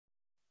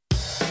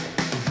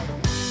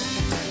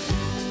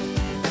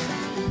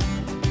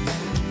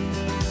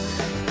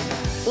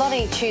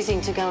Lottie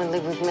choosing to go and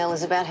live with Mel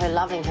is about her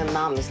loving her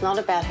mum. It's not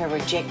about her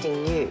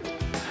rejecting you.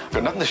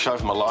 Got nothing to show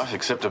for my life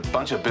except a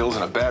bunch of bills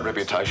and a bad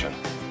reputation.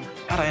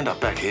 How'd I end up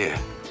back here?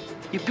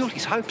 You built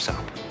his hopes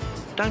up.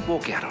 Don't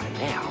walk out on him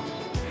now.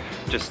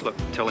 Just look,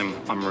 tell him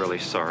I'm really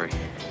sorry.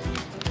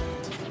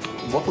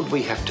 What would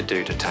we have to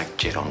do to take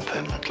Jet on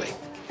permanently?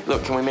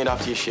 Look, can we meet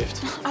after your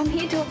shift? I'm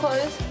here till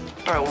close.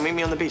 All right, well, meet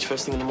me on the beach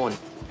first thing in the morning.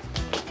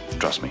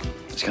 Trust me,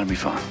 it's going to be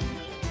fine.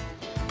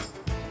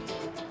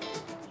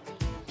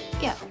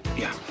 Yeah.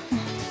 Yeah.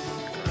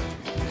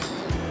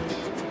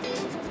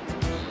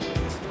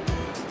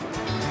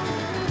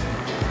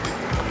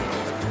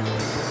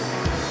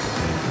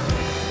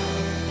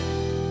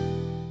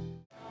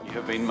 You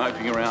have been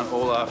moping around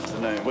all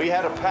afternoon. We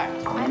had a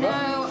pact, remember?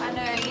 I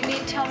know. You need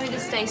to tell me to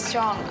stay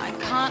strong. I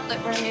can't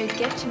let Romeo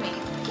get to me.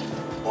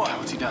 Why?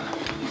 What's he done?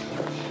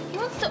 He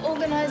wants to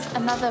organise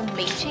another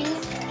meeting.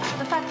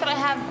 The fact that I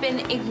have been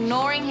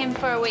ignoring him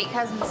for a week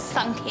hasn't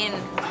sunk in.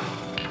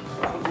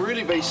 It would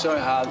really be so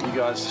hard that you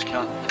guys just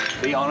can't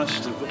be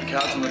honest and put the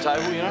cards on the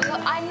table, you know?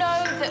 Look, I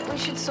know that we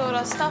should sort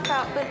our stuff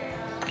out, but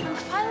I'm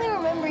finally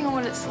remembering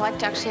what it's like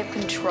to actually have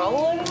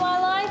control over my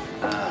life.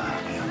 Yeah,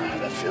 I know how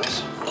that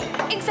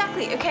feels.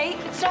 Exactly, okay?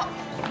 It's not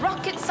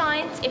rocket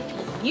science. If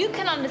you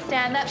can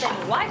understand that, then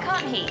why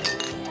can't he?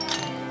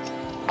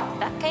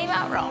 That came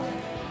out wrong.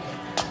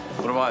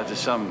 What am I,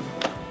 just some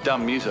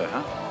dumb muso,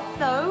 huh?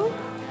 No,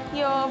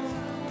 you're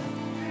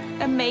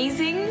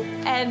amazing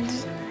and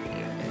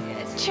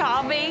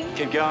charming.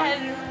 Keep going.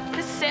 And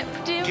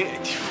receptive.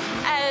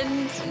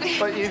 And...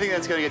 But you think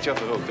that's going to get you off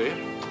the hook, do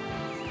you?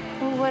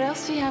 Well, what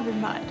else do you have in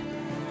mind?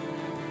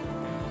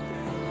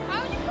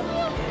 Why would you put me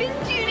on bin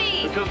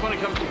duty? Because when it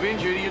comes to bin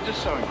duty, you're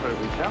just so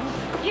incredibly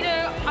talented. You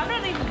know, I'm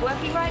not even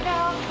working right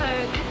now, so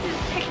this is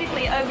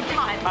technically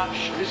overtime.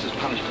 This is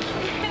punishment.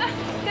 You're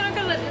not going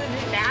to let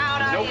me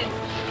down, are Nope. you?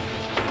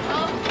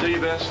 Oh, Do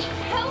your best.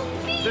 help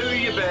me! Do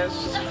your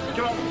best.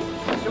 Come on.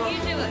 Come on. You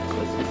do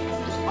it.